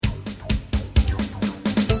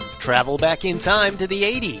travel back in time to the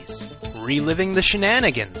 80s, reliving the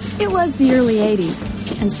shenanigans. It was the early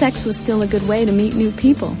 80s, and sex was still a good way to meet new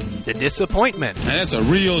people. The disappointment. Now that's a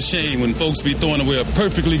real shame when folks be throwing away a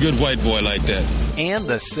perfectly good white boy like that. And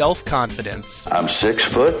the self-confidence. I'm 6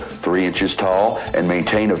 foot, 3 inches tall, and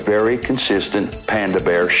maintain a very consistent panda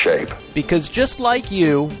bear shape. Because just like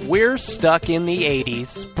you, we're stuck in the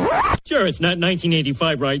 80s. Sure, it's not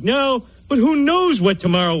 1985 right now, but who knows what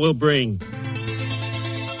tomorrow will bring.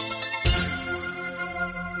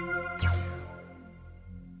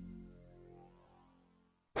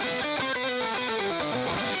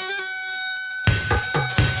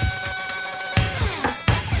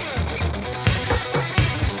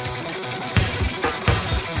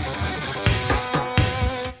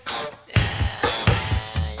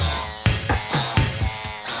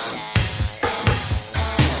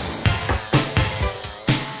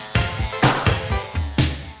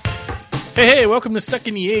 Hey, welcome to Stuck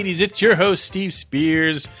in the 80s. It's your host, Steve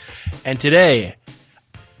Spears. And today,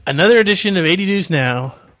 another edition of 80 News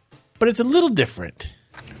Now, but it's a little different.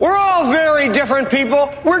 We're all very different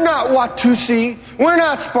people. We're not Watusi. We're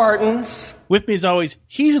not Spartans. With me as always,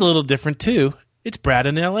 he's a little different too. It's Brad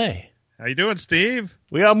in L.A. How you doing, Steve?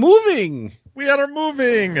 We are moving. We are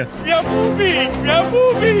moving. We are moving. We are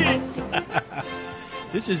moving.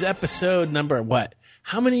 This is episode number what?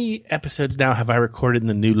 How many episodes now have I recorded in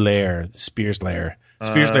the new lair, the Spears Lair?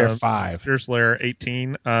 Spears Lair 5. Spears Lair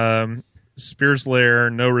 18. Spears Lair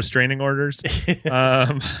no restraining orders. 2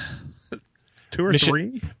 or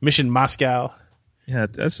 3? Mission Moscow. Yeah,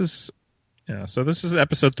 this is. Yeah, so this is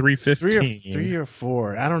episode 315. Three or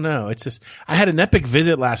four. I don't know. It's just I had an epic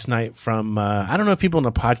visit last night from I don't know if people in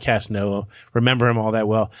the podcast remember him all that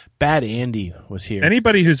well. Bad Andy was here.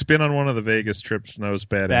 Anybody who's been on one of the Vegas trips knows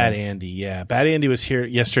Bad Andy. Yeah. Bad Andy was here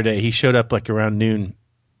yesterday. He showed up like around noon.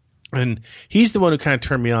 And he's the one who kind of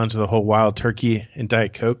turned me on to the whole Wild Turkey and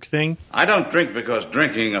Diet Coke thing. I don't drink because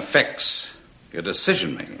drinking affects your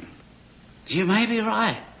decision making. You may be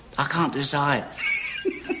right. I can't decide.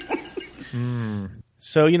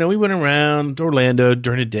 So, we went around Orlando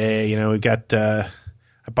during the day. We got, I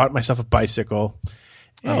bought myself a bicycle.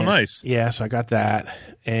 Oh, nice. Yeah, so I got that.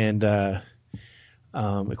 And, of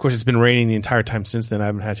course, it's been raining the entire time since then. I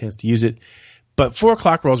haven't had a chance to use it. But 4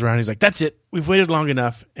 o'clock rolls around. He's like, that's it. We've waited long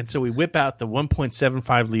enough. And so we whip out the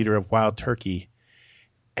 1.75 liter of Wild Turkey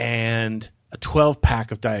and a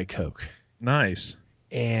 12-pack of Diet Coke. Nice.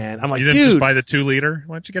 And I'm like, you didn't dude, just buy the 2 liter?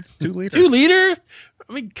 Why don't you get the 2 liter? 2 liter?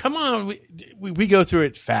 I mean, come on. We go through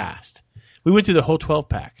it fast. We went through the whole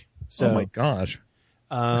 12-pack. So, oh, my gosh.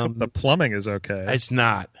 I hope the plumbing is okay. It's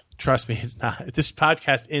not. Trust me, it's not. If this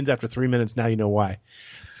podcast ends after 3 minutes, now you know why.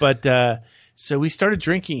 But so we started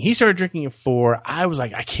drinking. He started drinking at 4. I was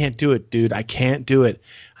like, I can't do it, dude. I can't do it.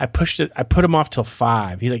 I pushed it. I put him off till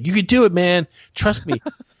 5. He's like, you can do it, man. Trust me.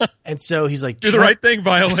 And so he's like, do the right thing,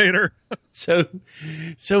 violator. So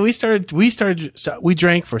we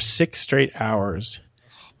drank for 6 straight hours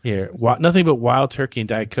here. Nothing but Wild Turkey and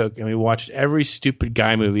Diet Coke. And we watched every stupid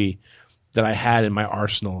guy movie that I had in my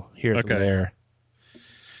arsenal here at the Lair.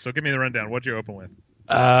 So give me the rundown. What'd you open with?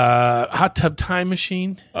 Hot Tub Time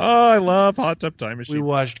Machine. Oh, I love Hot Tub Time Machine. We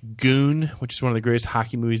watched Goon, which is one of the greatest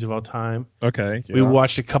hockey movies of all time. Okay. Yeah. We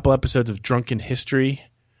watched a couple episodes of Drunken History,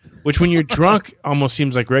 which when you're drunk almost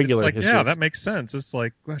seems like regular history. Yeah, that makes sense. It's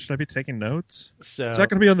like, well, should I be taking notes? So, is that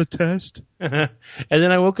going to be on the test? And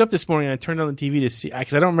then I woke up this morning and I turned on the TV to see,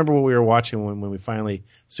 because I don't remember what we were watching when we finally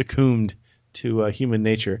succumbed to human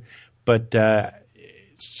nature. But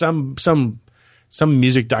some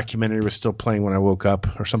music documentary was still playing when I woke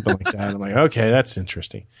up or something like that. I'm like, okay, that's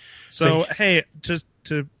interesting. So hey, just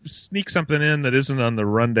to sneak something in that isn't on the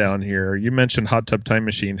rundown here, you mentioned Hot Tub Time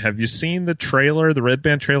Machine. Have you seen the trailer, the Red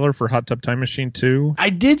Band trailer for Hot Tub Time Machine 2? I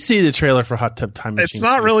did see the trailer for Hot Tub Time Machine 2. It's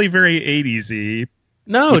not really very 80s-y.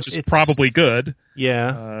 No, it's probably good.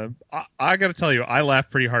 Yeah. I got to tell you, I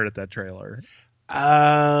laughed pretty hard at that trailer.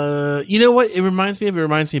 You know what it reminds me of? It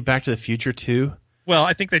reminds me of Back to the Future 2. Well,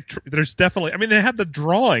 I think there's definitely. I mean, they had the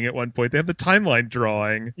drawing at one point. They had the timeline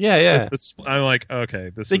drawing. Yeah. I'm like,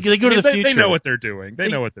 okay, they go to the future. They know what they're doing. They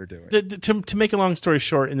know what they're doing. To make a long story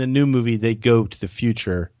short, in the new movie, they go to the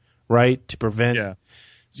future, right, to prevent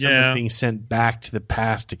someone being sent back to the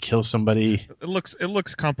past to kill somebody. It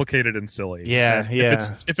looks complicated and silly. Yeah.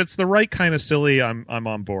 If it's the right kind of silly, I'm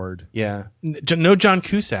on board. Yeah. No John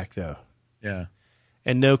Cusack though. Yeah.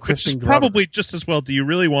 And no Kristen Glover. Probably just as well. Do you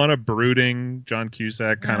really want a brooding John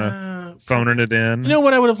Cusack kind of phoning it in. You know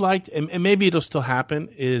what I would have liked, and maybe it'll still happen,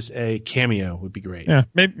 is a cameo would be great. Yeah,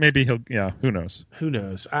 maybe he'll. Yeah, who knows? Who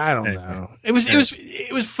knows? I don't know. It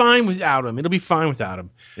was fine without him. It'll be fine without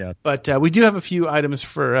him. Yeah. But we do have a few items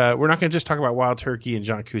for. We're not going to just talk about Wild Turkey and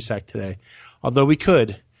John Cusack today, although we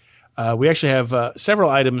could. We actually have several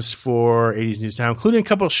items for 80s News Now, including a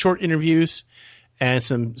couple of short interviews and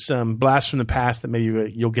some blasts from the past that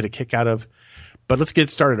maybe you'll get a kick out of. But let's get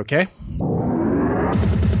started, okay?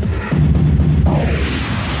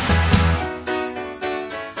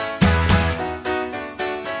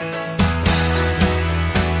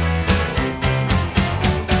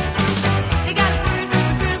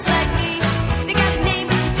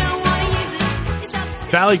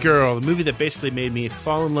 Valley Girl, the movie that basically made me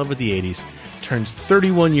fall in love with the 80s, turns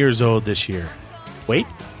 31 years old this year. Wait,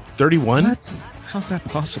 31? What? How's that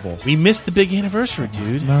possible? We missed the big anniversary,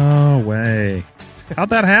 dude. No way. How'd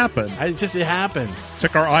that happen? It happens.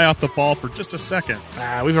 Took our eye off the ball for just a second.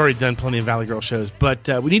 We've already done plenty of Valley Girl shows, but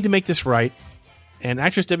we need to make this right. And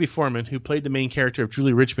actress Debbie Foreman, who played the main character of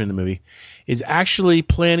Julie Richmond in the movie, is actually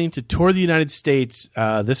planning to tour the United States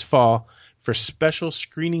this fall for special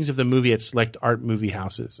screenings of the movie at select art movie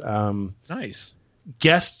houses. Nice.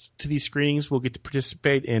 Guests to these screenings will get to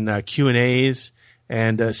participate in Q&As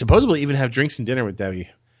and supposedly even have drinks and dinner with Debbie.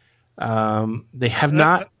 They have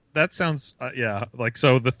not... That sounds,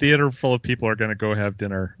 so the theater full of people are going to go have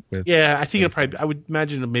dinner with... Yeah, I think I would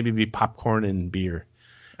imagine it'll maybe be popcorn and beer.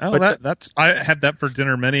 Oh, but I had that for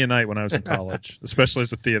dinner many a night when I was in college, especially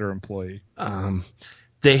as a theater employee.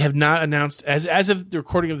 They have not announced, as of the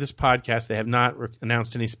recording of this podcast, they have not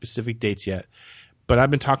announced any specific dates yet. But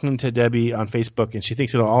I've been talking to Debbie on Facebook, and she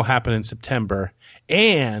thinks it'll all happen in September.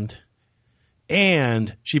 And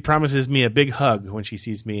she promises me a big hug when she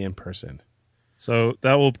sees me in person. So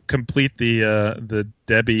that will complete the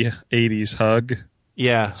Debbie 80s hug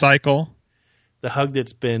cycle. The hug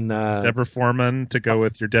that's been... Deborah Foreman to go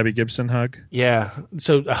with your Debbie Gibson hug. Yeah.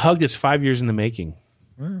 So a hug that's 5 years in the making.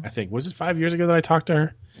 I think. Was it 5 years ago that I talked to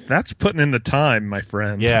her? That's putting in the time, my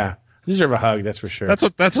friend. Yeah. Deserve a hug, that's for sure. That's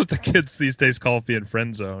what the kids these days call being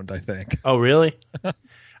friend zoned, I think. Oh, really?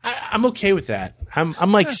 I'm okay with that.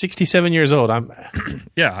 I'm like 67 years old. I can't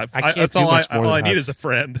that's do much more all than I need is a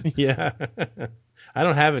friend. Yeah. I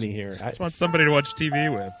don't have any here. I just want somebody to watch TV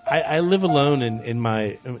with. I live alone in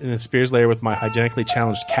the Spears lair with my hygienically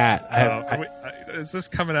challenged cat. Is this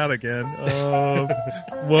coming out again? Oh,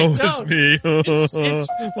 woe is me. It's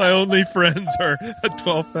my only friends are a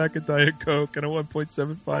 12-pack of Diet Coke and a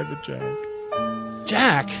 1.75 of Jack.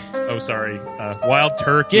 Jack? Oh, sorry. Wild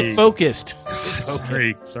Turkey. Get focused.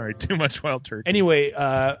 Sorry. Too much Wild Turkey. Anyway,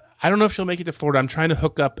 I don't know if she'll make it to Florida. I'm trying to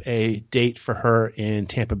hook up a date for her in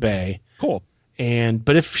Tampa Bay. Cool.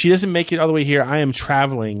 But if she doesn't make it all the way here, I am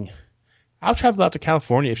traveling. I'll travel out to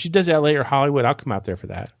California. If she does LA or Hollywood, I'll come out there for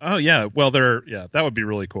that. Oh yeah, well that would be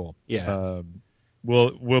really cool. Yeah.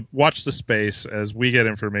 We'll watch the space as we get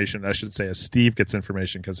information. I should say as Steve gets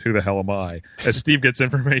information, because who the hell am I? As Steve gets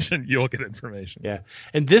information, you'll get information. Yeah.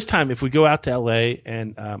 And this time, if we go out to LA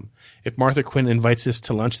and if Martha Quinn invites us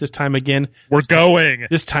to lunch this time again, we're going.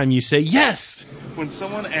 This time you say yes. When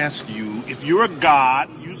someone asks you if you're a god,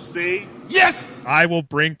 you say yes. I will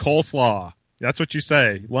bring coleslaw. That's what you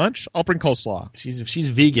say. Lunch? I'll bring coleslaw. She's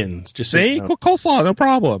vegan. Just see? Coleslaw, no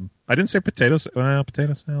problem. I didn't say potato salad. I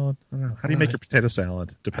don't know. How do you make your potato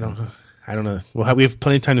salad? I don't know. Well, we have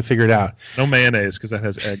plenty of time to figure it out. No mayonnaise because that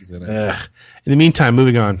has eggs in it. In the meantime,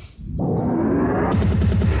 moving on.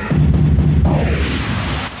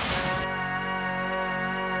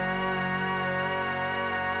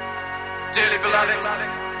 Dearly beloved,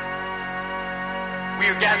 we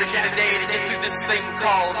are gathered here today to get through this thing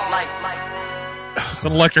called life. It's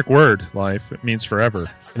an electric word, life. It means forever.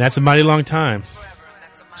 And that's a mighty long time.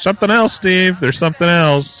 Something else, Steve. There's something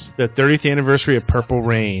else. The 30th anniversary of Purple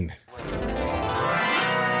Rain. A world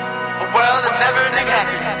of never-ending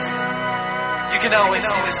happiness. You can always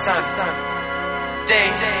see the sun. Day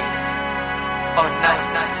or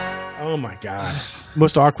night. Oh, my God.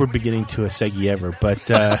 Most awkward beginning to a Seggy ever, but...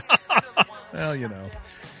 well, you know.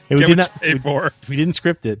 And we didn't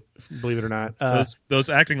script it, believe it or not. Those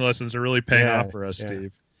acting lessons are really paying off for us,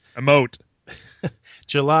 Steve. Emote.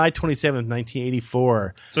 July 27th,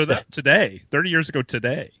 1984. So today, 30 years ago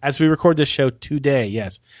today. As we record this show today,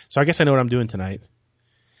 yes. So I guess I know what I'm doing tonight.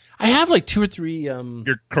 I have like 2 or 3...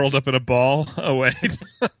 You're curled up in a ball? Oh, wait.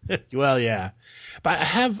 Well, yeah. But I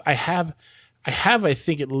have, I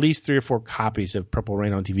think, at least 3 or 4 copies of Purple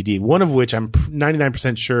Rain on DVD, one of which I'm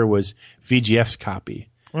 99% sure was VGF's copy.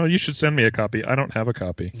 Well, you should send me a copy. I don't have a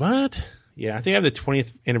copy. What? Yeah, I think I have the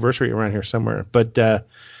 20th anniversary around here somewhere. But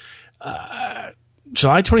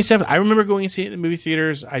July 27th. I remember going and seeing it in the movie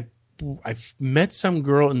theaters. I met some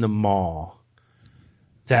girl in the mall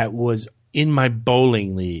that was in my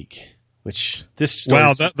bowling league. Which this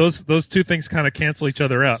wow, those two things kind of cancel each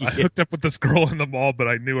other out. Yeah. I hooked up with this girl in the mall, but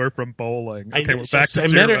I knew her from bowling. Okay, we're back to I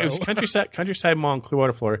zero. met her. It was Countryside Mall in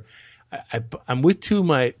Clearwater, Florida. I'm with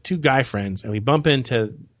two guy friends, and we bump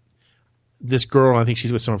into this girl. I think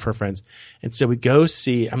she's with some of her friends, and so we go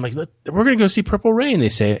see. I'm like, we're going to go see Purple Rain. They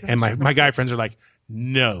say, and my guy friends are like,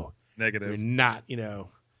 no, negative, you're not.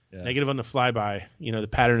 Negative on the flyby. The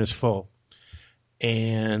pattern is full,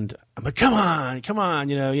 and I'm like, come on.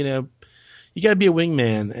 You got to be a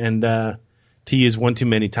wingman, and to use one too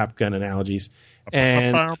many Top Gun analogies.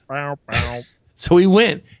 And so we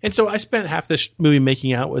went. And so I spent half the movie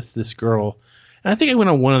making out with this girl. And I think I went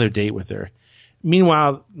on one other date with her.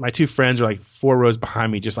 Meanwhile, my two friends are like 4 rows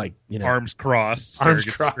behind me, just like, arms crossed. Arms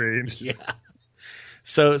crossed. Yeah.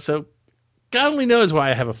 So God only knows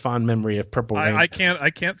why I have a fond memory of Purple Rain. I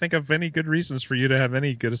can't think of any good reasons for you to have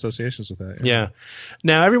any good associations with that. Yeah.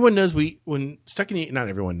 Now everyone knows when Stuck in the not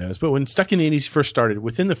everyone knows, but when Stuck in the 80s first started,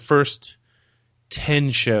 within the first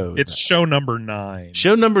 10 shows, it's show number 9.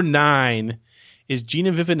 Show number 9 is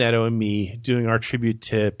Gina Vivinetto and me doing our tribute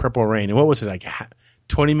to Purple Rain. And what was it, like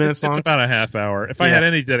 20 minutes long? It's about a half hour. If I had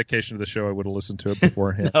any dedication to the show, I would have listened to it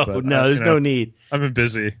beforehand. No, there's no need. I've been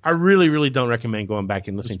busy. I really, really don't recommend going back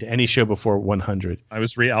and listening to any show before 100. I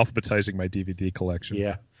was re-alphabetizing my DVD collection.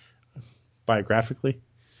 Yeah. Biographically?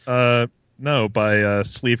 No, by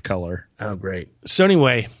sleeve color. Oh, great. So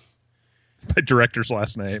anyway. By director's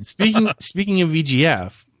last name. Speaking of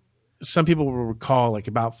VGF, some people will recall like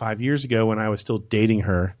about 5 years ago when I was still dating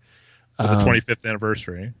her. For the 25th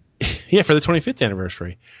anniversary. Yeah, for the 25th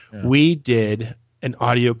anniversary. Yeah. We did an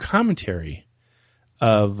audio commentary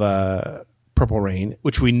of Purple Rain,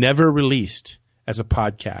 which we never released as a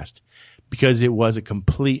podcast because it was a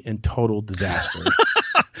complete and total disaster.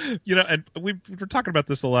 And we were talking about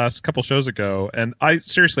this the last couple shows ago, and I've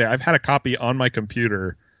had a copy on my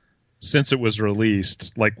computer since it was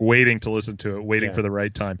released, like waiting to listen to it, waiting for the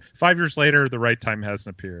right time. 5 years later, the right time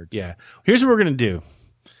hasn't appeared. Yeah. Here's what we're gonna do.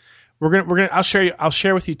 I'll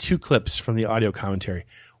share with you 2 clips from the audio commentary.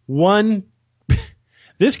 One,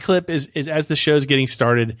 this clip is as the show's getting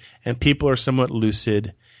started and people are somewhat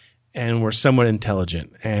lucid and we're somewhat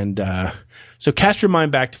intelligent. And so cast your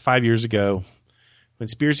mind back to 5 years ago when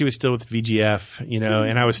Spearsy was still with VGF,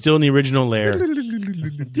 and I was still in the original lair.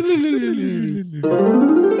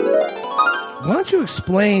 Why don't you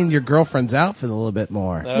explain your girlfriend's outfit a little bit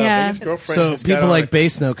more? Yeah. So people like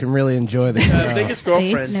Bass Note can really enjoy the show. Biggest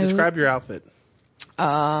girlfriend. Describe your outfit.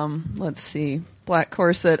 Let's see. Black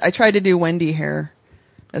corset. I tried to do Wendy hair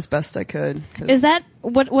as best I could. Is that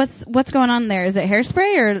what's going on there? Is it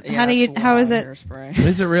hairspray or how is it? Hairspray.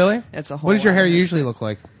 Is it really? It's a whole. What does your hair lot of usually hairspray. look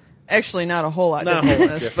like? Actually, not a whole lot different than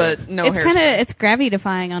this, but no It's hairspray. it's gravity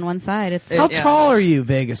defying on one side. How tall are you,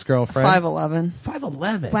 Vegas girlfriend? 5'11".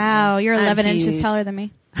 5'11". Wow, you're 11 I'm inches huge. taller than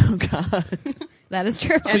me. Oh God. That is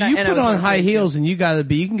true. So you put on high heels and you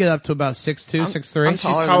can get up to about 6'2", 6'3". I'm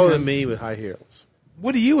She's taller than me with high heels.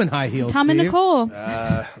 What are you in high heels, Tom and Steve? Nicole.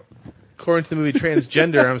 According to the movie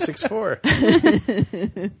Transgender, I'm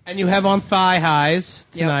 6'4". And you have on thigh highs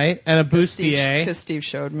tonight and a bustier. Because Steve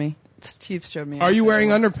showed me. Steve showed me. Are you wearing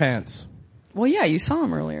underpants? Well, yeah, you saw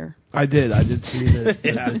him earlier. I did see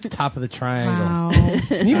the top of the triangle. Wow.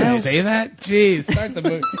 Can you even say that? Jeez, start the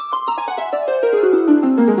movie.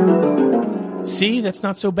 See, that's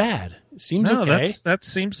not so bad. Seems okay. That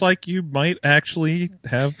seems like you might actually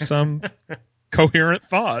have some coherent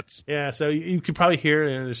thoughts. Yeah, so you could probably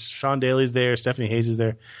hear Sean Daly's there, Stephanie Hayes is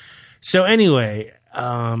there. So anyway,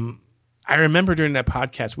 I remember during that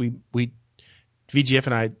podcast, we VGF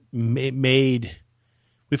and I made.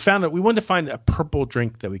 We found that we wanted to find a purple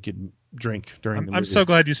drink that we could drink during the movie. I'm so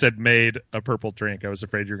glad you said made a purple drink. I was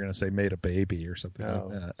afraid you were going to say made a baby or something like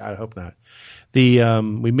that. I hope not.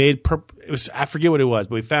 We made purple. It was, I forget what it was,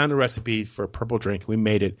 but we found a recipe for a purple drink. We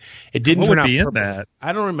made it. It didn't turn out purple. In that?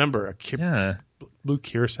 I don't remember. Blue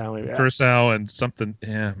curacao. Maybe. Curacao and something.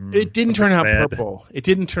 Yeah. It didn't turn out purple. It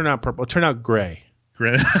didn't turn out purple. It turned out gray.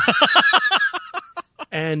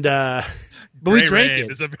 And but we drank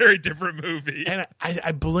it. It's a very different movie. And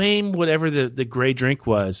I blame whatever the gray drink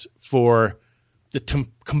was for the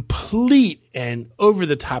complete and over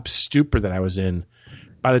the top stupor that I was in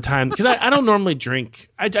by the time, because I don't normally drink.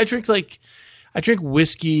 I drink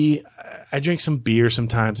whiskey. I drink some beer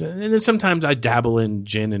sometimes, and then sometimes I dabble in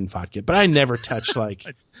gin and vodka. But I never touch I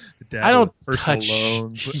don't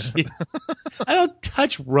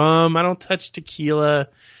touch rum. I don't touch tequila,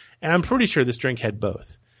 and I'm pretty sure this drink had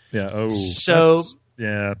both. Yeah. Oh. So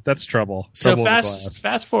Yeah, that's trouble. So Trouble with glass.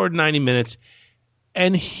 fast forward 90 minutes,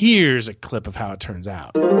 and here's a clip of how it turns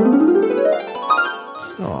out.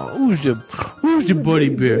 Oh, who's the buddy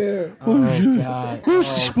bear? Who's the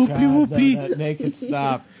spoopy whoopy? No, make it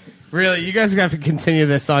stop. Really, you guys have to continue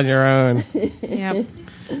this on your own. Yep.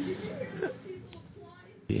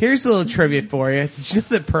 Here's a little trivia for you. Did you know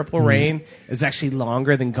that Purple Rain is actually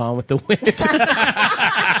longer than Gone with the Wind?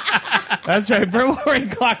 That's right. Purple Rain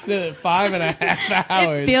clocks in at 5.5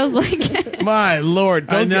 hours. It feels like it. My Lord.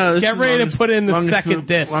 Don't get ready to put in the second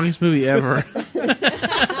disc. Longest movie ever.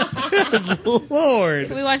 Lord.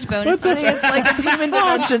 Can we watch bonus? I think it's like a demon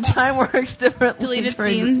dimension. Time works differently Deleted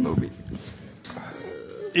during scenes. this movie.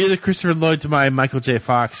 You're the Christopher Lloyd to my Michael J.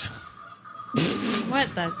 Fox. What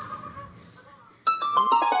the?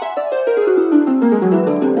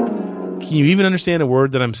 Can you even understand a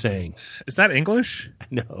word that I'm saying? Is that English?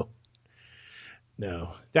 No.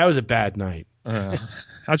 That was a bad night.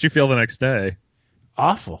 How'd you feel the next day?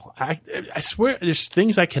 Awful. I swear there's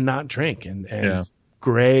things I cannot drink, and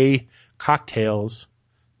gray cocktails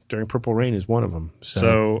during Purple Rain is one of them.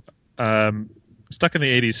 So stuck in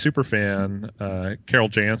the 80s superfan Carol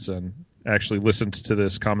Jansen actually listened to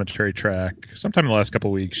this commentary track sometime in the last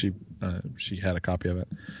couple of weeks. She had a copy of it,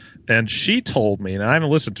 and she told me, and I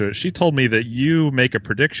haven't listened to it, she told me that you make a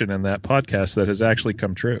prediction in that podcast that has actually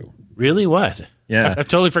come true. Really? What? Yeah. I've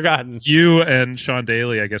totally forgotten. You and Sean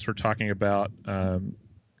Daly, I guess, were talking about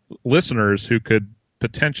listeners who could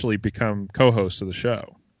potentially become co-hosts of the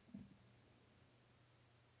show.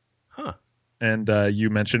 Huh. And you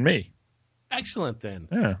mentioned me. Excellent, then.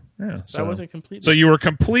 Yeah. So I wasn't completely. So you were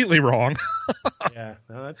completely wrong. Yeah.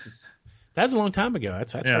 No, that's a long time ago.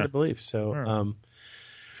 That's hard to believe. So Yeah.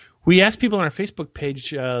 we asked people on our Facebook page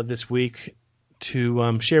this week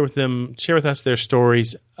to share with us their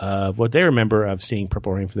stories of what they remember of seeing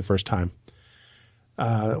Purple Rain for the first time.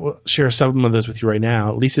 We'll share some of those with you right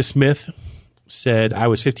now. Lisa Smith said, I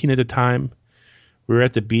was 15 at the time. We were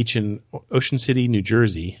at the beach in Ocean City, New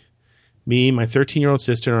Jersey. Me, my 13-year-old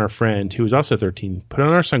sister, and our friend, who was also 13, put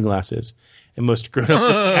on our sunglasses and most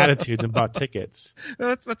grown-up attitudes and bought tickets.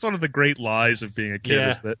 That's one of the great lies of being a kid,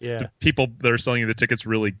 is that the people that are selling you the tickets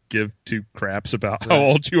really give two craps about how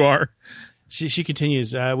old you are. She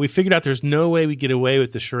continues, we figured out there's no way we get away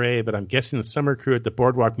with the charade, but I'm guessing the summer crew at the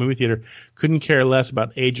Boardwalk movie theater couldn't care less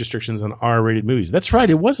about age restrictions on R-rated movies. That's right,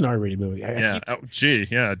 it was an R-rated movie. Do you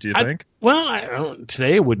think? Well,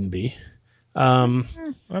 today it wouldn't be. I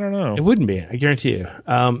don't know. It wouldn't be, I guarantee you.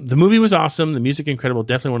 The movie was awesome, the music incredible,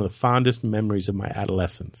 definitely one of the fondest memories of my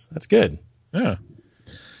adolescence. That's good. Yeah.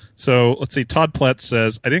 So let's see. Todd Plett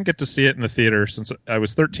says, I didn't get to see it in the theater since I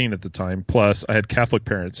was 13 at the time. Plus, I had Catholic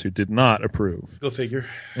parents who did not approve. Go figure.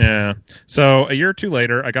 Yeah. So a year or two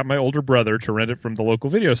later, I got my older brother to rent it from the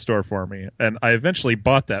local video store for me. And I eventually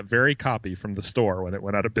bought that very copy from the store when it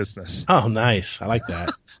went out of business. Oh, nice. I like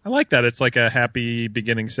that. I like that. It's like a happy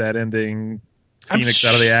beginning, sad ending, Phoenix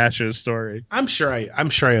out of the ashes story. I'm sure I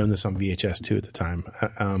owned this on VHS too at the time.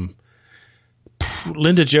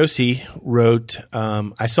 Linda Josie wrote,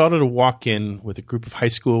 I saw it at a walk-in with a group of high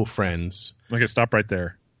school friends. Okay, stop right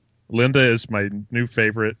there. Linda is my new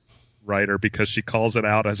favorite writer because she calls it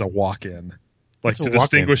out as a walk-in. Like to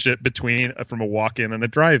distinguish it from a walk-in and a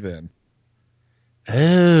drive-in.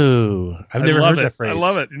 Oh, I've never heard that phrase. I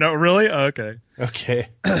love it. No, really? Oh, okay. Okay.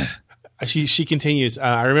 She continues,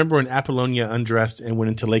 I remember when Apollonia undressed and went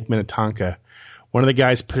into Lake Minnetonka. One of the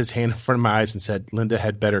guys put his hand in front of my eyes and said, Linda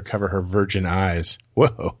had better cover her virgin eyes.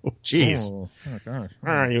 Whoa, jeez. Oh gosh.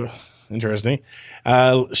 All right, interesting.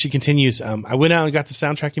 She continues, I went out and got the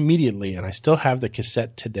soundtrack immediately, and I still have the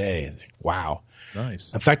cassette today. Wow.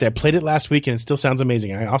 Nice. In fact, I played it last week, and it still sounds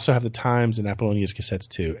amazing. I also have the Times and Apollonia's cassettes,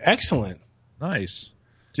 too. Excellent. Nice.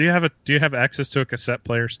 Do you have access to a cassette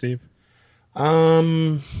player, Steve?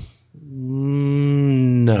 No.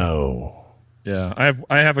 Yeah,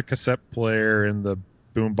 I have a cassette player in the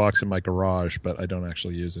boombox in my garage, but I don't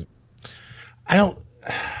actually use it. I don't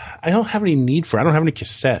have any need for it. I don't have any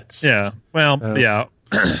cassettes. Yeah. Well, yeah.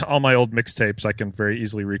 All my old mixtapes I can very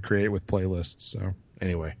easily recreate with playlists. So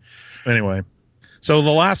anyway. So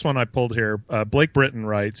the last one I pulled here, Blake Britton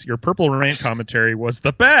writes, your Purple Rain commentary was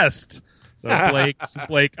the best. So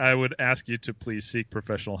Blake, I would ask you to please seek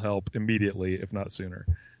professional help immediately, if not sooner.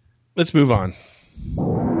 Let's move on.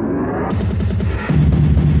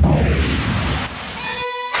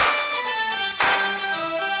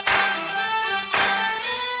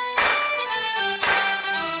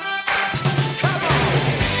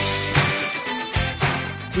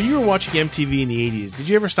 When you were watching MTV in the 80s, did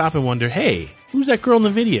you ever stop and wonder, hey, who's that girl in the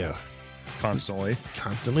video? constantly.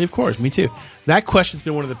 Constantly, of course. Me too. That question's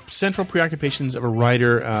been one of the central preoccupations of a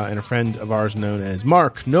writer and a friend of ours known as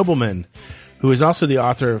Mark Nobleman, who is also the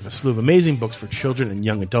author of a slew of amazing books for children and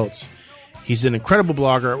young adults. He's an incredible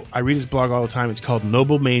blogger. I read his blog all the time. It's called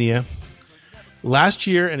Noblemania. Last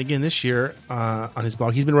year and again this year on his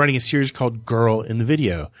blog, he's been writing a series called Girl in the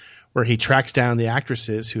Video, where he tracks down the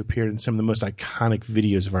actresses who appeared in some of the most iconic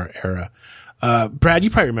videos of our era. Brad, you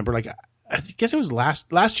probably remember, like, I guess it was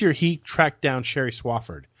last year he tracked down Sherry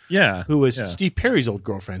Swafford. Yeah. Who was Steve Perry's old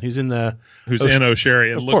girlfriend, who's in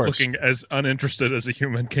O'Sherry and of course. looking as uninterested as a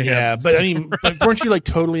human can. Yeah, but I mean, but weren't you like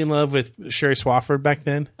totally in love with Sherry Swafford back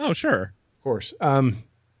then? Oh, sure. Of course.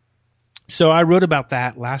 So I wrote about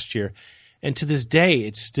that last year, and to this day,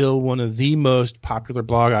 it's still one of the most popular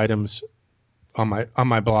blog items on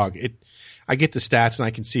my blog. I get the stats and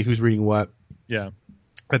I can see who's reading what. Yeah.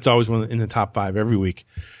 That's always one in the top 5 every week.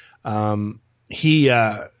 He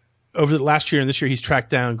over the last year and this year, he's tracked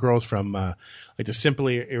down girls from like the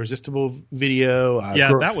Simply Irresistible video.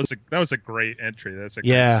 That was a great entry. That's a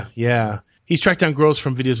great yeah. He's tracked down girls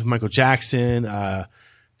from videos with Michael Jackson,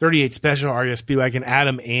 38 Special, REO Speedwagon,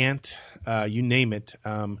 Adam Ant, you name it.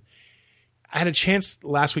 I had a chance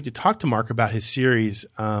last week to talk to Mark about his series,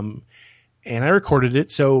 and I recorded it.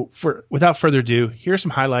 So without further ado, here are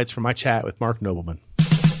some highlights from my chat with Mark Nobleman.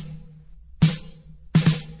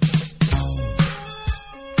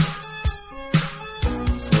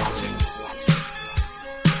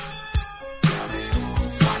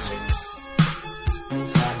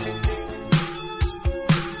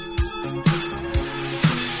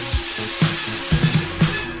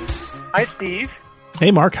 Hi, Steve.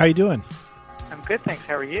 Hey, Mark. How you doing? I'm good, thanks.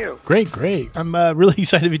 How are you? Great. I'm really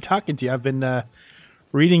excited to be talking to you. I've been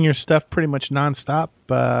reading your stuff pretty much nonstop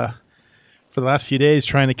for the last few days,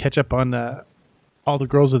 trying to catch up on all the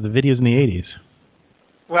girls of the videos in the 80s.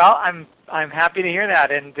 Well, I'm happy to hear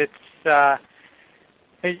that, and it's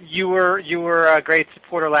you were a great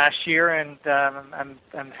supporter last year, and I'm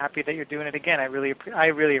happy that you're doing it again. I really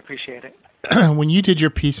appreciate it. When you did your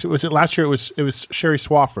piece, was it last year? It was Sherry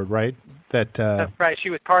Swafford, right? That's right. She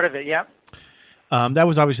was part of it. Yeah. That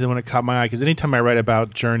was obviously the one that caught my eye, because anytime I write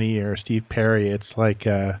about Journey or Steve Perry, it's like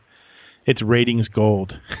it's ratings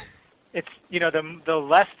gold. It's the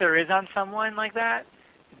less there is on someone like that,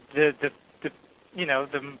 the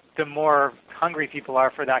more hungry people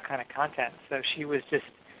are for that kind of content. So she was just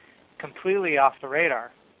completely off the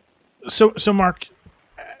radar. So Mark,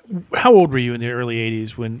 how old were you in the early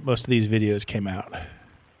 80s when most of these videos came out?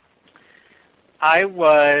 I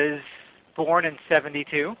was born in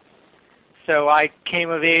 72, so I came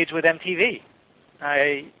of age with MTV.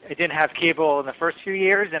 I didn't have cable in the first few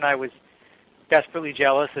years, and I was desperately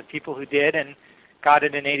jealous of people who did and got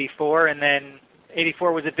it in 84, and then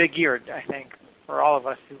 84 was a big year, I think, for all of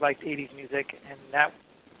us who liked 80s music, and that,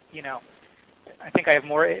 I think I have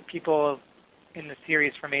more people in the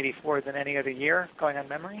series from 84 than any other year, going on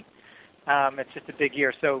memory. It's just a big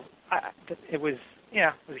year. So it was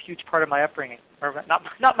a huge part of my upbringing. Or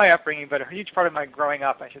not my upbringing, but a huge part of my growing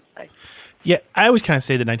up, I should say. Yeah, I always kind of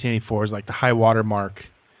say that 1984 is like the high water mark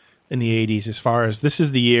in the 80s, as far as this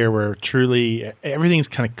is the year where truly everything's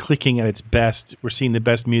kind of clicking at its best. We're seeing the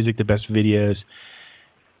best music, the best videos.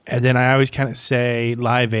 And then I always kind of say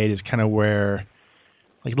Live Aid is kind of where,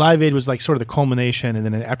 like, Live Aid was like sort of the culmination, and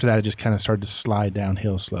then after that it just kind of started to slide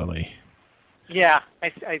downhill slowly. Yeah,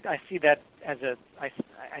 I see that I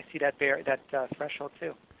see that threshold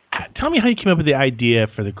too. Tell me how you came up with the idea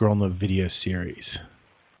for the Girl in the Video series.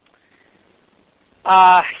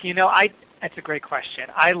 That's a great question.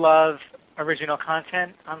 I love original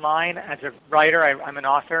content online. As a writer, I'm an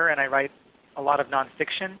author, and I write a lot of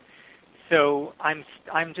nonfiction. So I'm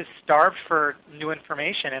just starved for new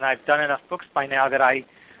information, and I've done enough books by now that I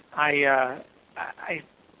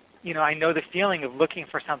know the feeling of looking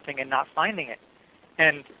for something and not finding it.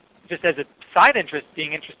 And just as a side interest,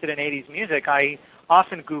 being interested in 80s music, I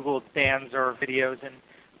often Googled bands or videos and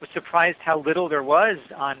was surprised how little there was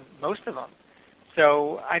on most of them.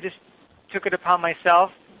 So I just took it upon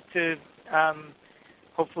myself to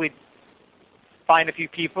hopefully find a few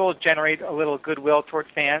people, generate a little goodwill toward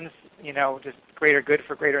fans, just greater good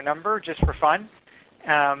for greater number, just for fun.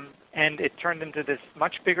 And it turned into this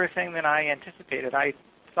much bigger thing than I anticipated. I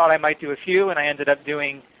thought I might do a few, and I ended up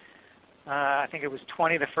doing, I think it was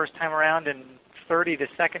 20 the first time around and 30 the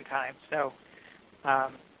second time. So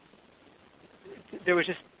there was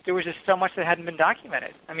just so much that hadn't been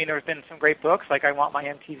documented. I mean, there have been some great books, like I Want My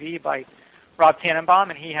MTV by Rob Tannenbaum,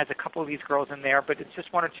 and he has a couple of these girls in there, but it's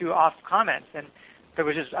just one or two off comments. And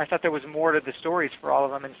I thought there was more to the stories for all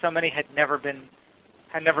of them, and so many had never been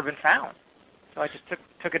found. So I just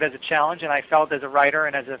took it as a challenge, and I felt as a writer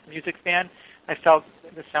and as a music fan, I felt,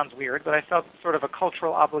 this sounds weird, but I felt sort of a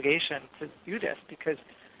cultural obligation to do this, because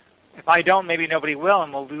if I don't, maybe nobody will,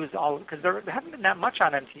 and we'll lose all, because there haven't been that much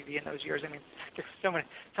on MTV in those years. I mean, there's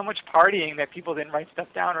so much partying that people didn't write stuff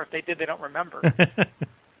down, or if they did, they don't remember.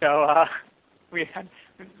 So we had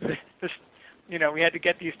this, we had to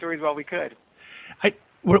get these stories while we could.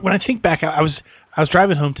 When I think back, I was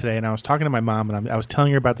driving home today, and I was talking to my mom, and I was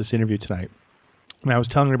telling her about this interview tonight. And I was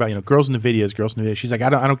telling her about girls in the videos. She's like, I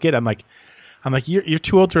don't get it. I'm like, you're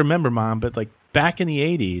too old to remember, Mom. But like back in the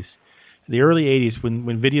 '80s, the early '80s,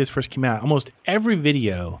 when videos first came out, almost every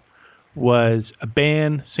video was a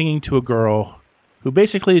band singing to a girl who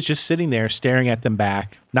basically is just sitting there staring at them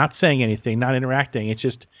back, not saying anything, not interacting. It's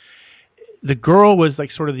just the girl was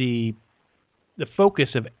like sort of the focus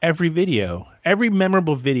of every video. Every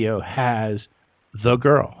memorable video has the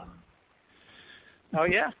girl. Oh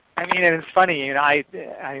yeah, I mean, and it's funny. I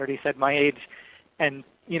already said my age, and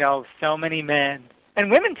so many men and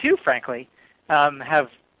women too, frankly, have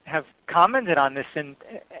commented on this. And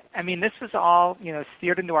I mean, this was all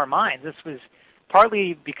seared into our minds. This was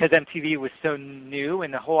partly because MTV was so new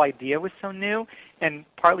and the whole idea was so new, and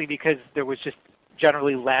partly because there was just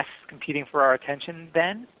generally less competing for our attention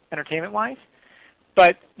then, entertainment-wise.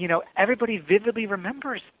 But, everybody vividly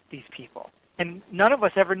remembers these people, and none of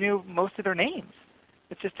us ever knew most of their names.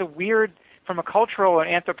 It's just a weird, from a cultural and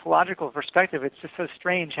anthropological perspective, it's just so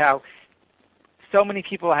strange how so many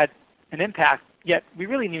people had an impact, yet we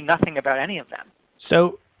really knew nothing about any of them.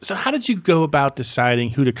 So how did you go about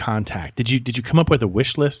deciding who to contact? Did you come up with a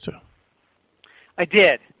wish list? I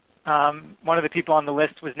did. One of the people on the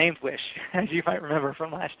list was named Wish, as you might remember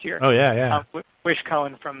from last year. Oh yeah. Wish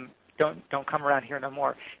Cohen from Don't Come Around Here No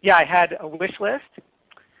More. Yeah, I had a wish list,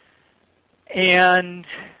 and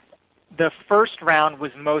the first round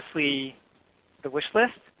was mostly the wish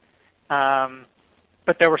list,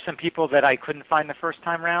 but there were some people that I couldn't find the first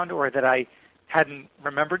time round or that I hadn't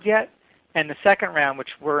remembered yet. And the second round, which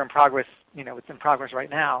we're in progress, it's in progress right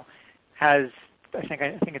now, has I think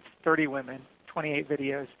it's 30 women, 28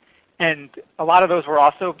 videos, and a lot of those were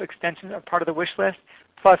also extensions of part of the wish list.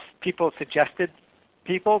 Plus, people suggested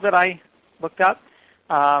people that I looked up.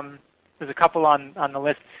 There's a couple on the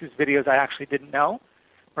list whose videos I actually didn't know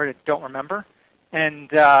or don't remember, and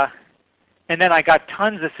then I got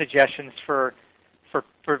tons of suggestions for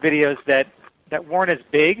videos that weren't as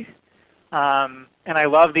big. And I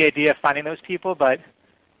love the idea of finding those people, but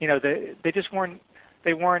they just weren't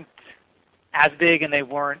as big, and they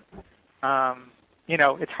weren't.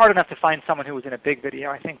 It's hard enough to find someone who was in a big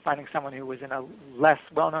video. I think finding someone who was in a less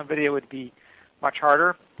well-known video would be much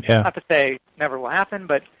harder. Yeah. Not to say never will happen,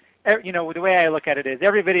 but the way I look at it is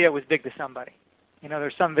every video was big to somebody.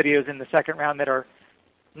 There's some videos in the second round that are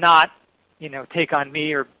not, Take on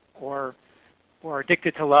Me or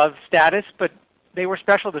Addicted to Love status, but they were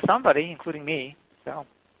special to somebody, including me. So,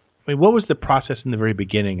 I mean, what was the process in the very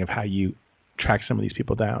beginning of how you tracked some of these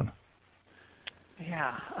people down?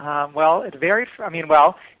 Yeah, well, it varied.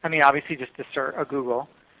 Obviously just a Google,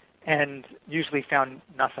 and usually found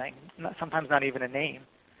nothing. Sometimes not even a name.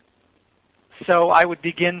 So I would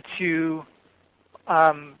begin to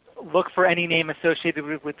look for any name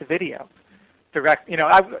associated with the video,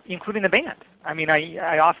 including the band. I mean,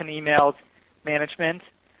 I often emailed management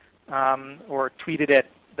or tweeted at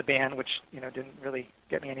the band, which didn't really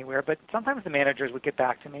get me anywhere. But sometimes the managers would get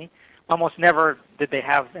back to me. Almost never did they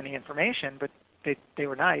have any information, but they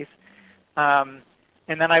were nice. And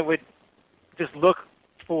then I would just look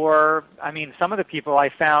for. Some of the people I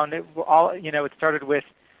found, it started with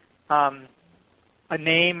a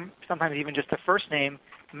name, sometimes even just a first name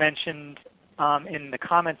mentioned in the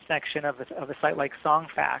comments section of a site like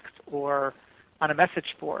SongFacts or on a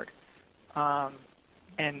message board.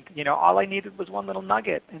 And all I needed was one little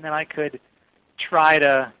nugget, and then I could try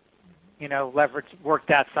to, work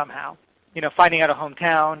that somehow. Finding out a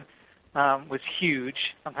hometown was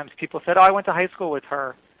huge. Sometimes people said, "Oh, I went to high school with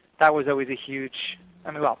her." That was always a huge.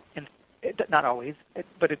 Not always,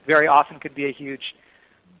 but it very often could be a huge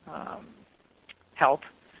help.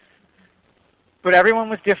 But everyone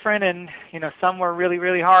was different, and some were really,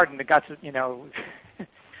 really hard, and it got to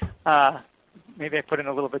maybe I put in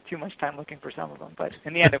a little bit too much time looking for some of them, but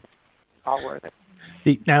in the end, it was all worth it.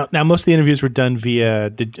 Now, most of the interviews were done via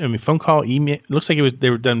phone call, email. It looks like they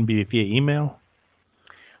were done via email.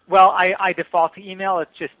 Well, I default to email.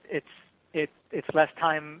 It's just it's less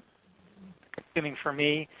time consuming for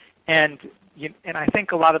me, and I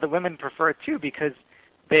think a lot of the women prefer it too because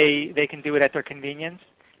they can do it at their convenience,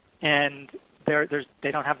 and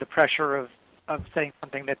they don't have the pressure of saying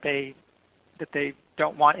something that they they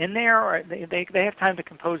don't want in there, or they have time to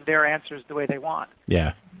compose their answers the way they want.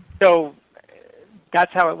 Yeah. So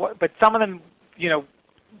that's how it was. But some of them,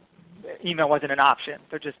 email wasn't an option.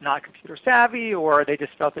 They're just not computer savvy, or they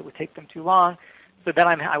just felt it would take them too long. So then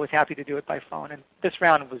I was happy to do it by phone. And this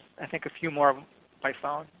round was, I think, a few more by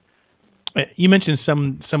phone. You mentioned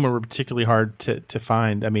some were particularly hard to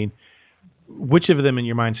find. I mean, which of them in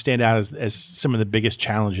your mind stand out as some of the biggest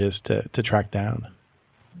challenges to track down?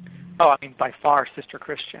 Oh, I mean, by far, Sister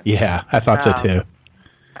Christian. Yeah, I thought so too.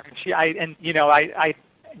 I mean,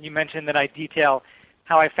 you mentioned that I detail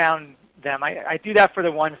how I found them. I do that for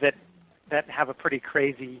the ones that have a pretty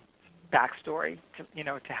crazy backstory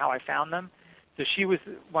to how I found them. So she was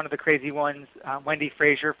one of the crazy ones. Wendy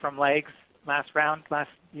Frazier from Legs last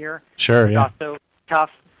year. Sure, yeah. Also tough.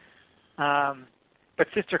 But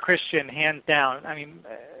Sister Christian, hands down. I mean,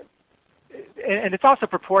 and it's also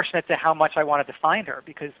proportionate to how much I wanted to find her,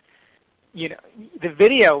 because the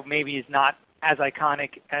video maybe is not as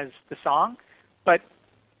iconic as the song, but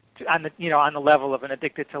on the level of an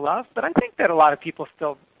Addicted to Love. But I think that a lot of people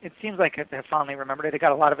still, it seems like they have fondly remembered it. It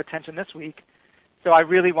got a lot of attention this week. So I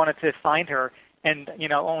really wanted to find her, and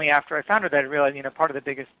only after I found her that I realized part of the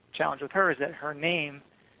biggest challenge with her is that her name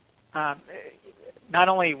not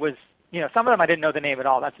only was some of them I didn't know the name at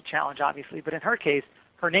all. That's a challenge, obviously. But in her case,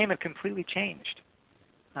 her name had completely changed.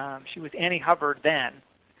 She was Annie Hubbard then,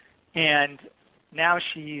 and now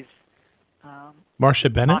she's Marcia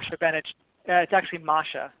Bennett. Masha Bennett. It's actually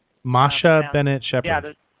Masha. Masha Bennett Shepard. Yeah,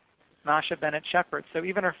 there's Masha Bennett Shepard. So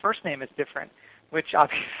even her first name is different, which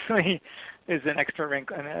obviously is an extra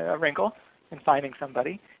wrinkle in finding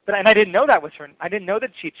somebody. And I didn't know that was her. I didn't know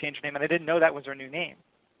that she changed her name, and I didn't know that was her new name.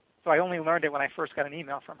 So I only learned it when I first got an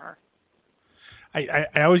email from her. I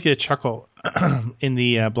always get a chuckle in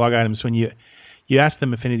the blog items when you ask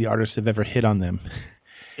them if any of the artists have ever hit on them.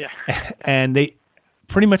 Yeah. And they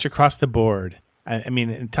pretty much across the board, I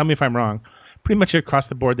mean, tell me if I'm wrong, pretty much across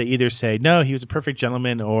the board they either say, no, he was a perfect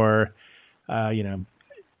gentleman, or,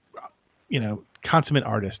 consummate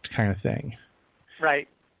artist kind of thing. Right.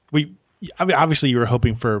 Obviously you were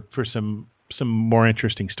hoping for some more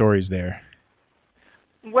interesting stories there.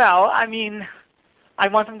 Well, I mean, I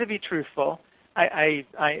want them to be truthful.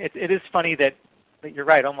 It is funny that you're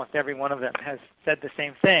right. Almost every one of them has said the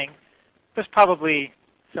same thing. There's probably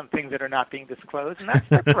some things that are not being disclosed, and that's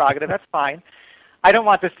their prerogative. That's fine. I don't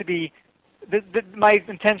want this to be. My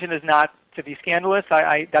intention is not to be scandalous.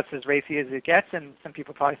 That's as racy as it gets, and some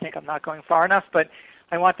people probably think I'm not going far enough. But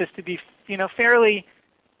I want this to be, fairly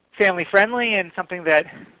family friendly, and something that.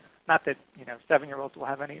 Not that 7-year-olds will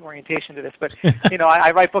have any orientation to this, but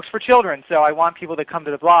I write books for children, so I want people to come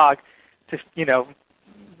to the blog to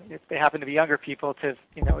if they happen to be younger people, to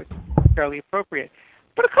it's fairly appropriate.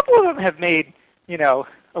 But a couple of them have made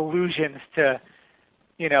allusions to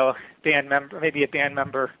band member, maybe a band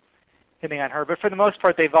member hitting on her, but for the most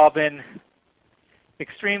part they've all been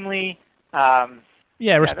extremely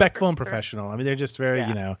respectful and professional. I mean, they're just very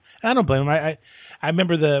and I don't blame them. I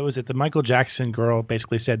remember the Michael Jackson girl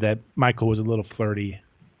basically said that Michael was a little flirty.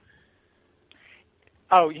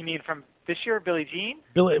 Oh, you mean from this year, Billie Jean?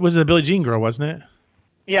 It was the Billie Jean girl, wasn't it?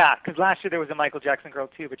 Yeah, because last year there was a Michael Jackson girl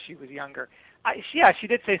too, but she was younger. She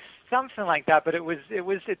did say something like that, but it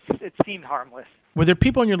seemed harmless. Were there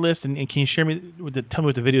people on your list, and can you tell me what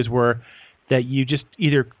the videos were that you just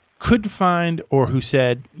either couldn't find, or who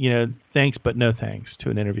said thanks but no thanks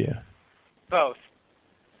to an interview? Both.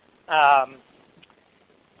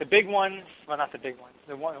 The big ones, well, not the big ones,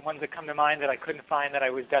 the ones that come to mind that I couldn't find that I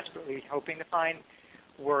was desperately hoping to find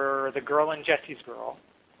were The Girl and Jesse's Girl.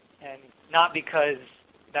 And not because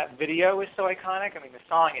that video is so iconic. I mean, the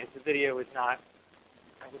song is. The video is not.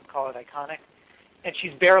 I wouldn't call it iconic. And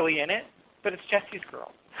she's barely in it, but it's Jesse's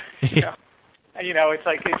Girl. It's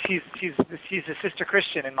like she's a Sister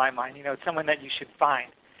Christian in my mind. It's someone that you should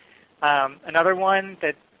find. Another one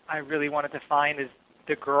that I really wanted to find is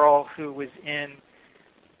the girl who was in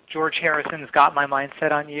George Harrison's Got My Mind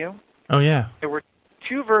Set on You. Oh, yeah. There were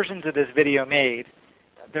 2 versions of this video made.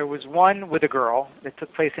 There was one with a girl that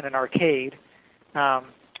took place in an arcade,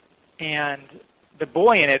 and the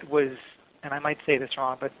boy in it was, and I might say this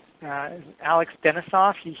wrong, but Alex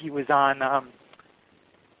Denisoff. He was on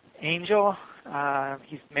Angel.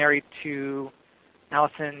 He's married to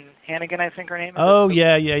Allison Hannigan, I think her name is. Oh,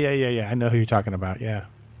 yeah. I know who you're talking about, yeah.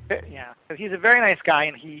 Yeah, so he's a very nice guy,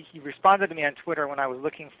 and he responded to me on Twitter when I was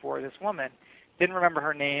looking for this woman. Didn't remember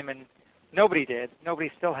her name, and nobody did.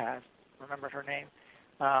 Nobody still has remembered her name.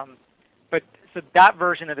 But so that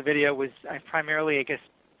version of the video was primarily, I guess,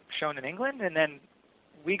 shown in England, and then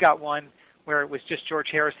we got one where it was just George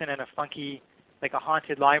Harrison in a funky like a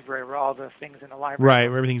haunted library where all the things in the library. Right,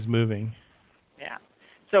 where everything's moving. Yeah.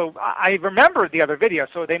 So I remember the other video,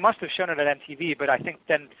 so they must have shown it at MTV, but I think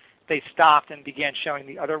then they stopped and began showing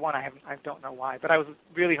the other one. I don't know why, but I was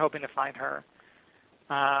really hoping to find her.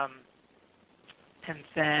 And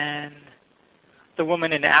then The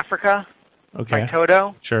Woman in Africa by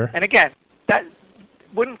Toto. Sure. And again, I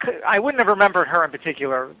wouldn't have remembered her in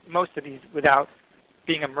particular, most of these, without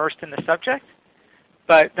being immersed in the subject.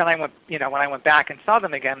 But then when I went back and saw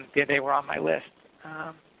them again, they were on my list.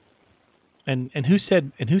 And who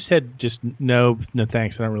said just no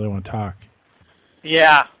thanks, I don't really want to talk.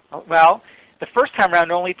 Yeah. Well, the first time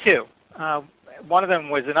around, only two. One of them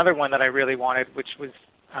was another one that I really wanted, which was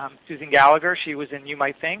Susan Gallagher. She was in You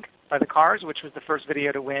Might Think by the Cars, which was the first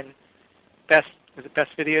video to win best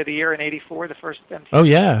video of the year in '84, the first MTV. Oh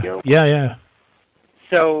yeah, video. yeah.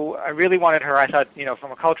 So I really wanted her. I thought,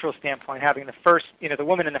 from a cultural standpoint, having the first, the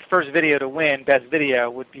woman in the first video to win best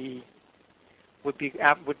video would be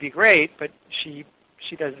great. But she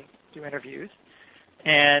doesn't do interviews.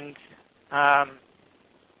 And the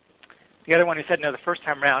other one who said no the first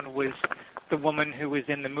time around was the woman who was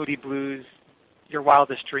in the Moody Blues, Your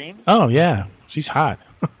Wildest Dreams. Oh yeah, she's hot.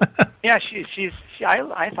 Yeah,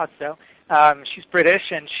 I thought so. She's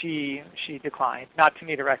British, and she declined. Not to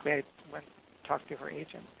me directly. I went and talked to her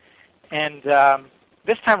agent. And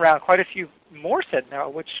this time around, quite a few more said no,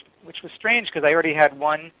 which was strange because I already had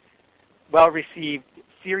one well-received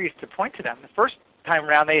series to point to them. The first time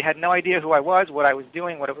around, they had no idea who I was, what I was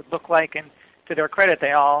doing, what it would look like, and to their credit,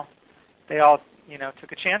 they all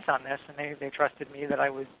took a chance on this, and they trusted me that I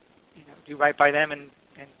would do right by them, and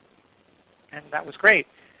that was great.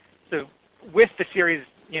 So with the series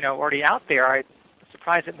already out there, I'm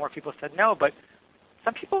surprised that more people said no, but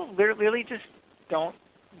some people really just don't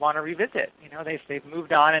want to revisit. They've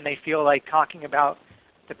moved on, and they feel like talking about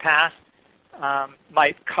the past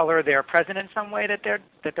might color their present in some way that they're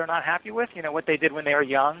not happy with. What they did when they were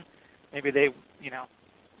young, maybe they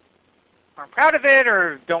aren't proud of it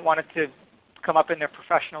or don't want it to come up in their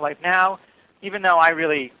professional life now. Even though I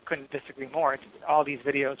really couldn't disagree more, all these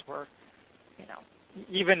videos were,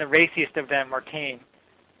 even the raciest of them are tame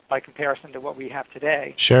by comparison to what we have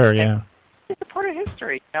today. Sure, yeah. And it's a part of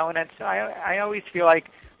history, and I always feel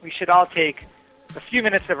like we should all take a few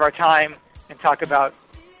minutes of our time and talk about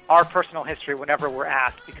our personal history whenever we're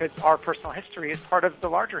asked, because our personal history is part of the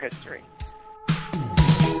larger history.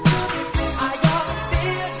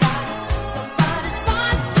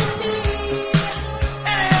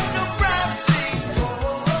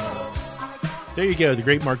 There you go, the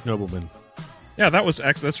great Mark Nobleman. Yeah,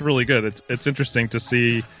 that's really good. It's interesting to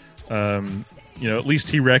see. At least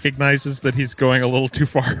he recognizes that he's going a little too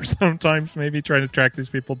far sometimes, maybe trying to track these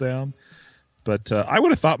people down. But I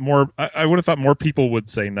would have thought more. I would have thought more people would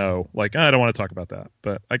say no. Like, I don't want to talk about that.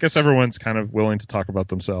 But I guess everyone's kind of willing to talk about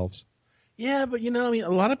themselves. Yeah, but a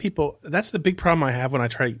lot of people. That's the big problem I have when I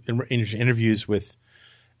try interviews with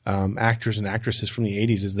actors and actresses from the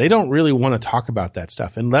 '80s. Is they don't really want to talk about that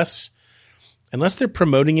stuff unless they're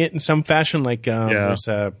promoting it in some fashion, like there's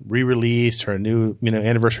a re-release or a new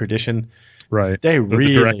anniversary edition. Right. They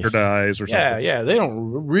really, the director dies or something. Yeah. They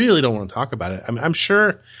don't want to talk about it. I mean, I'm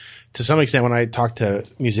sure to some extent when I talk to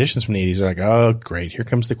musicians from the 80s, they're like, oh, great. Here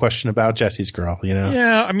comes the question about Jesse's Girl,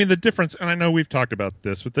 Yeah, I mean, the difference, and I know we've talked about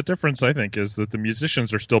this, but the difference, I think, is that the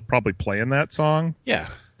musicians are still probably playing that song. Yeah.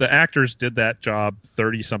 The actors did that job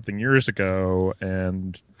 30-something years ago,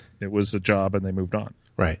 and it was a job, and they moved on.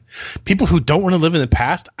 Right. People who don't want to live in the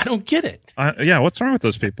past, I don't get it. Yeah, what's wrong with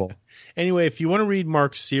those people? Anyway, if you want to read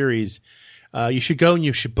Mark's series, you should go and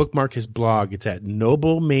you should bookmark his blog. It's at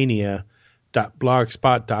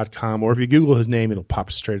noblemania.blogspot.com, or if you Google his name, it'll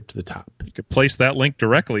pop straight up to the top. You could place that link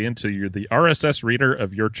directly into the RSS reader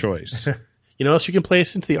of your choice. You know what else you can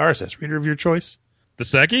place into the RSS reader of your choice? The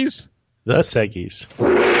Seggies? The Seggies.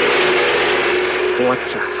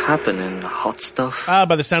 What's happening, hot stuff?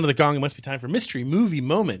 By the sound of the gong, it must be time for Mystery Movie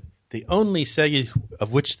Moment, the only Seggy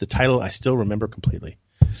of which the title I still remember completely.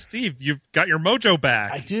 Steve, you've got your mojo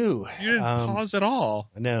back. I do. You didn't pause at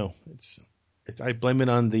all. I know. I blame it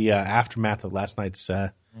on the aftermath of last night's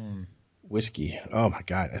whiskey. Oh my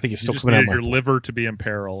God! I think it's still coming out of my your liver to be in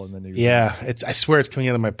peril, and then I swear it's coming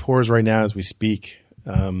out of my pores right now as we speak.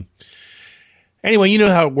 Anyway, you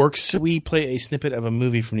know how it works. We play a snippet of a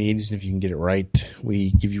movie from the 80s, and if you can get it right, we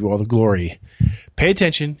give you all the glory. Pay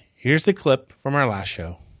attention. Here's the clip from our last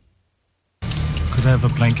show. Could I have a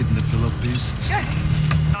blanket and a pillow, please? Sure.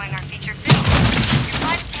 Following our feature film, your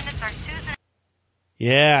flight attendants are Susan.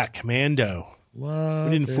 Yeah, Commando. Love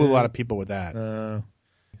we didn't fool a lot of people with that.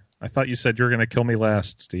 I thought you said you were going to kill me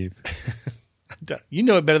last, Steve. You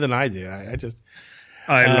know it better than I do. I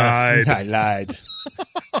lied. I lied.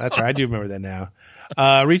 That's right. I do remember that now.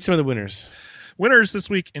 Read some of the winners. Winners this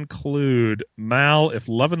week include Mal, If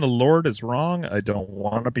Lovin' the Lord Is Wrong, I Don't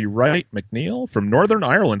Want to Be Right, McNeil from Northern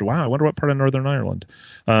Ireland. Wow, I wonder what part of Northern Ireland.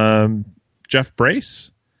 Jeff Brace,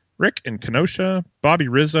 Rick in Kenosha, Bobby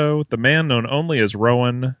Rizzo, the man known only as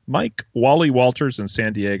Rowan, Mike, Wally Walters in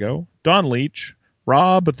San Diego, Don Leach,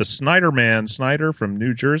 Rob, the Snyder Man Snyder from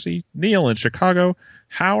New Jersey, Neil in Chicago,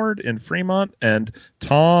 Howard in Fremont, and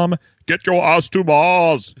Tom, Get Your Ass to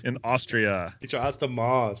Mars in Austria. Get your ass to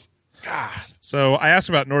Mars. God. So I asked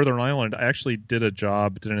about Northern Ireland. I actually did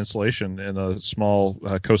an installation in a small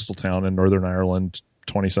coastal town in Northern Ireland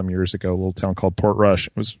 20-some years ago, a little town called Portrush.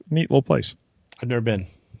 It was a neat little place. I've never been.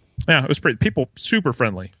 Yeah, it was pretty. People super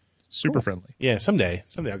friendly. Super friendly. Yeah, someday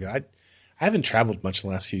I'll go. I haven't traveled much in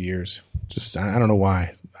the last few years. Just I don't know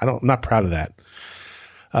why. I'm not proud of that.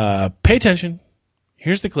 Pay attention.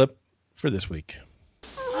 Here's the clip for this week.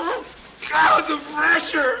 God, the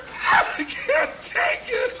pressure! I can't take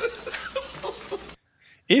it!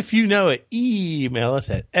 If you know it, email us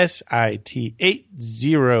at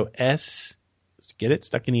SIT80S. Get it?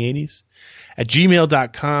 Stuck in the 80s? At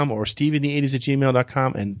gmail.com or steveinthe80s at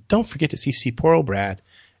gmail.com. And don't forget to CC poor old Brad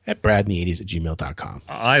at bradinthe80s at gmail.com.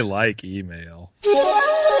 I like email.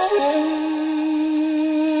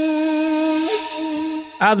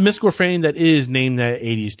 The mystical refrain that is Name That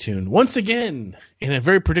 80s Tune. Once again, in a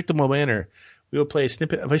very predictable manner, we will play a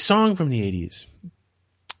snippet of a song from the 80s.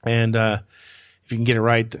 And if you can get it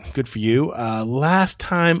right, good for you. Last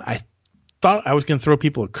time, I thought I was going to throw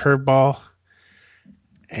people a curveball,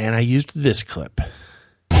 and I used this clip.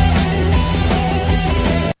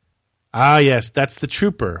 Yes, that's The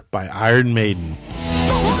Trooper by Iron Maiden.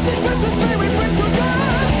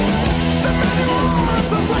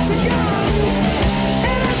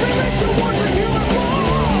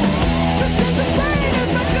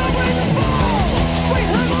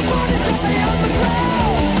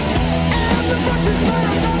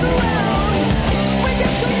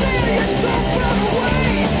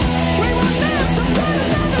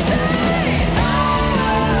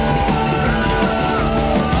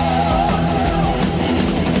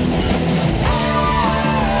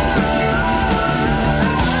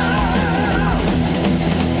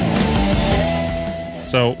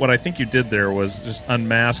 So what I think you did there was just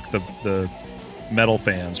unmask the metal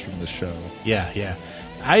fans from the show. Yeah.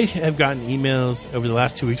 I have gotten emails over the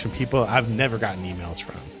last 2 weeks from people I've never gotten emails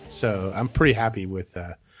from. So I'm pretty happy with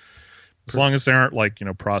that. As long as they aren't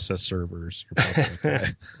process servers. You're probably okay.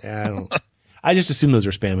 Yeah, I just assume those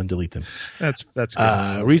are spam and delete them. That's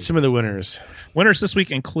good. Read some of the winners. Winners this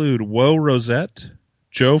week include Woe Rosette,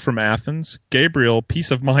 Joe from Athens, Gabriel,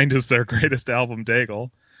 Peace of Mind is their greatest album,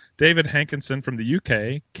 Daigle, David Hankinson from the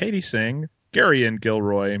UK, Katie Singh, Gary in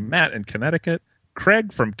Gilroy, Matt in Connecticut,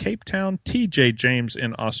 Craig from Cape Town, TJ James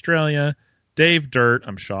in Australia, Dave Dirt,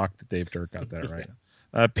 I'm shocked that Dave Dirt got that right,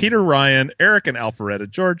 Peter Ryan, Eric in Alpharetta,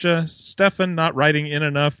 Georgia, Stefan not writing in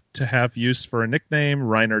enough to have use for a nickname,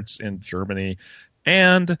 Reinert's in Germany,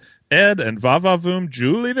 and Ed and Vavavoom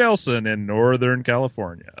Julie Nelson in Northern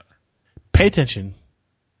California. Pay attention.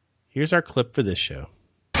 Here's our clip for this show.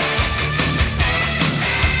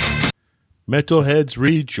 Metalheads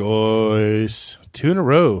rejoice. 2 in a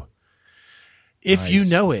row. If you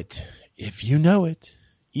know it,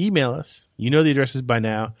 email us. You know the addresses by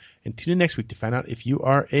now. And tune in next week to find out if you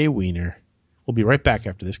are a wiener. We'll be right back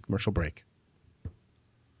after this commercial break.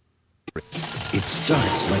 It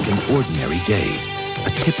starts like an ordinary day, a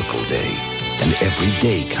typical day, an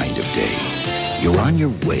everyday kind of day. You're on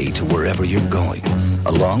your way to wherever you're going,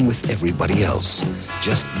 along with everybody else,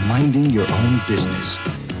 just minding your own business.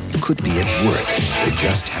 You could be at work or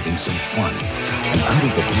just having some fun. And out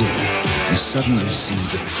of the blue, you suddenly see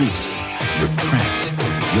the truth. You're trapped.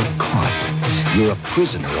 You're caught. You're a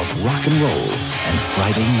prisoner of rock and roll and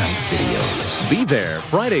Friday night videos. Be there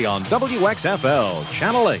Friday on WXFL,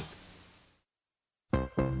 Channel 8.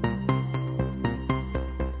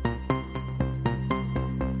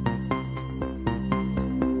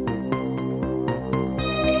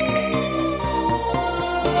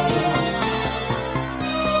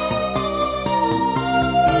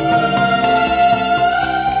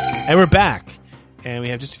 And we're back, and we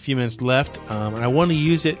have just a few minutes left, and I want to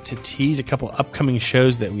use it to tease a couple upcoming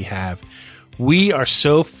shows that we have. We are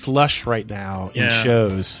so flush right now in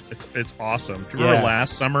shows. It's awesome. Do you remember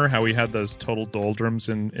last summer how we had those total doldrums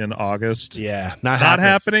in August? Yeah, not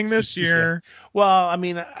happening this year. Yeah. Well, I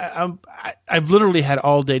mean, I've literally had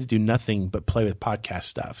all day to do nothing but play with podcast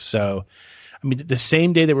stuff. So, I mean, the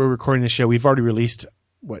same day that we're recording the show, we've already released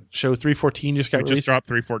show 314 just got released? Just dropped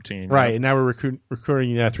 314. Right, yeah. and now we're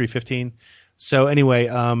recording 315. So anyway,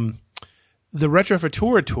 the Retro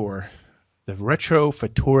Futura Tour. The Retro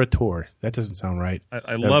Futura Tour. That doesn't sound right.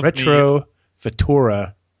 I love Retro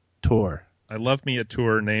Futura Tour. I love me a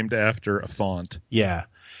tour named after a font. Yeah.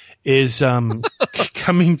 Is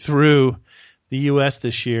coming through the U.S.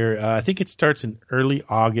 this year. I think it starts in early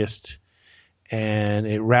August, and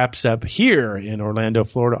it wraps up here in Orlando,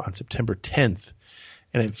 Florida on September 10th.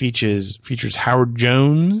 And it features Howard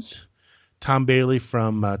Jones, Tom Bailey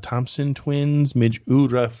from Thompson Twins, Midge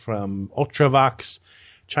Ure from Ultravox,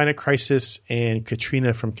 China Crisis, and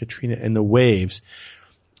Katrina from Katrina and the Waves.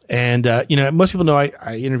 And, most people know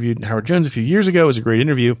I interviewed Howard Jones a few years ago. It was a great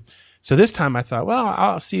interview. So this time I thought, well,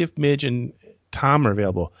 I'll see if Midge and Tom are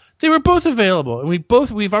available. They were both available, and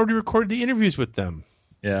we've already recorded the interviews with them.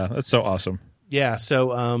 Yeah, that's so awesome. Yeah,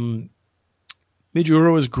 so Midge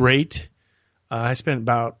Ure was great. I spent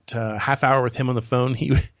about a half hour with him on the phone.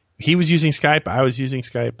 He was using Skype. I was using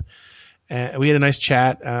Skype. And we had a nice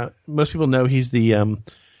chat. Most people know he's the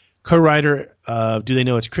co-writer of Do They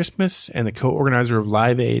Know It's Christmas and the co-organizer of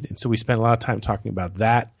Live Aid. And so we spent a lot of time talking about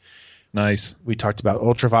that. Nice. We talked about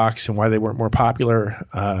Ultravox and why they weren't more popular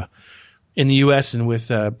in the U.S. and with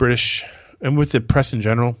British and with the press in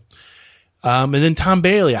general. And then Tom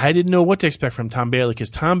Bailey. I didn't know what to expect from Tom Bailey because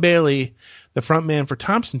Tom Bailey, the front man for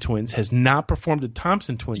Thompson Twins, has not performed at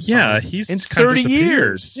Thompson Twins. Yeah, he's in 30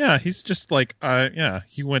 years. Yeah, he's just like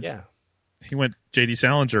he went J.D.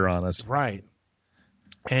 Salinger on us. Right.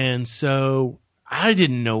 And so I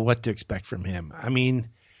didn't know what to expect from him. I mean,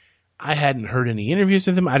 I hadn't heard any interviews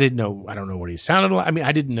with him. I don't know what he sounded like. I mean,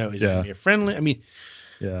 I didn't know he's going to be a friendly. I mean,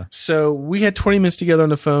 yeah. So we had 20 minutes together on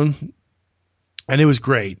the phone, and it was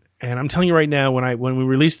great. And I'm telling you right now, when we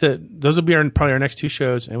release those will be probably our next two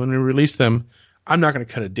shows. And when we release them, I'm not going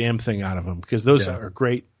to cut a damn thing out of them because those are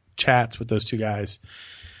great chats with those two guys.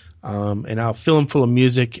 And I'll fill them full of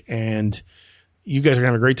music, and you guys are going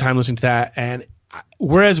to have a great time listening to that. And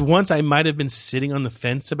whereas once I might have been sitting on the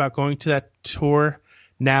fence about going to that tour,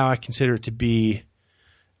 now I consider it to be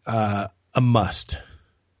a must.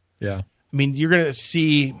 Yeah. I mean, you're going to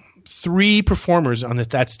see 3 performers on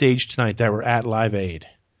that stage tonight that were at Live Aid.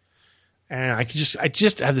 And I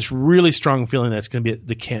just have this really strong feeling that it's going to be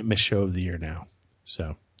the can't miss show of the year now.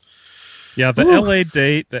 So, yeah, the LA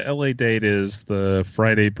date is the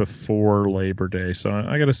Friday before Labor Day. So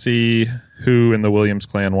I got to see who in the Williams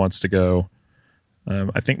clan wants to go.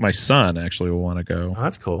 I think my son actually will want to go. Oh,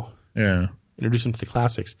 that's cool. Yeah. Introduce them to the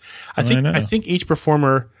classics. I think each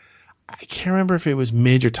performer, I can't remember if it was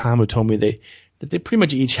Midge or Tom who told me that they pretty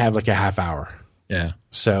much each have like a half hour. Yeah.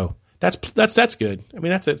 So that's good. I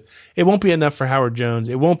mean, that's it. It won't be enough for Howard Jones.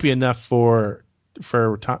 It won't be enough for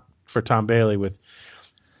Tom Bailey with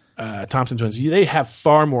Thompson Twins. They have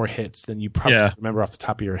far more hits than you probably remember off the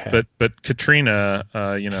top of your head. But Katrina,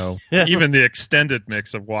 even the extended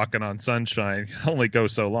mix of Walking on Sunshine only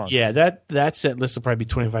goes so long. Yeah, that set list will probably be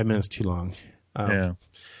 25 minutes too long. Yeah.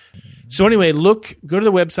 So anyway, go to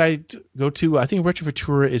the website. Go to I think Retro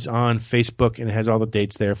Futura is on Facebook and it has all the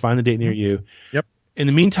dates there. Find the date near you. Yep. In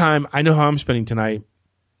the meantime, I know how I'm spending tonight.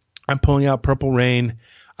 I'm pulling out Purple Rain.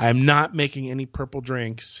 I am not making any purple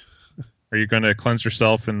drinks. Are you going to cleanse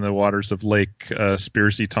yourself in the waters of Lake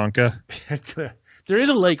Spearsy Tonka? There is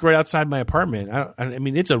a lake right outside my apartment. I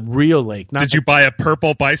mean, it's a real lake. Did you buy a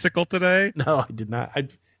purple bicycle today? No, I did not.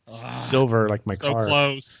 Silver like my car. So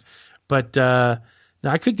close. But no,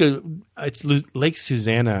 I could go. It's Lake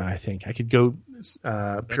Susanna, I think. I could go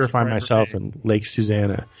purify myself in Lake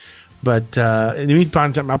Susanna. But in the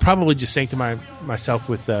meantime, I'll probably just sanctify myself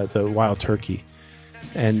with the wild turkey.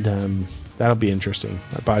 And that'll be interesting.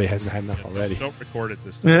 My body hasn't had enough already. Don't record it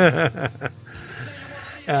this time.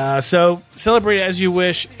 So celebrate as you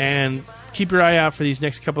wish, and keep your eye out for these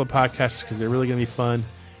next couple of podcasts because they're really going to be fun.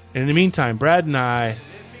 And in the meantime, Brad and I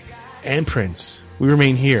and Prince, we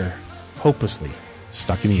remain here, hopelessly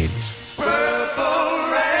stuck in the 80s.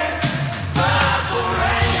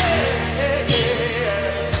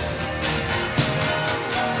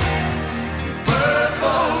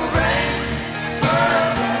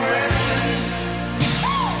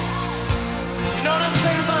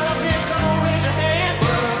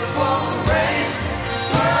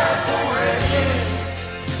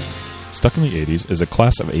 Stuck in the 80s is a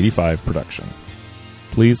Class of 85 production.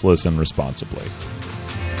 Please listen responsibly.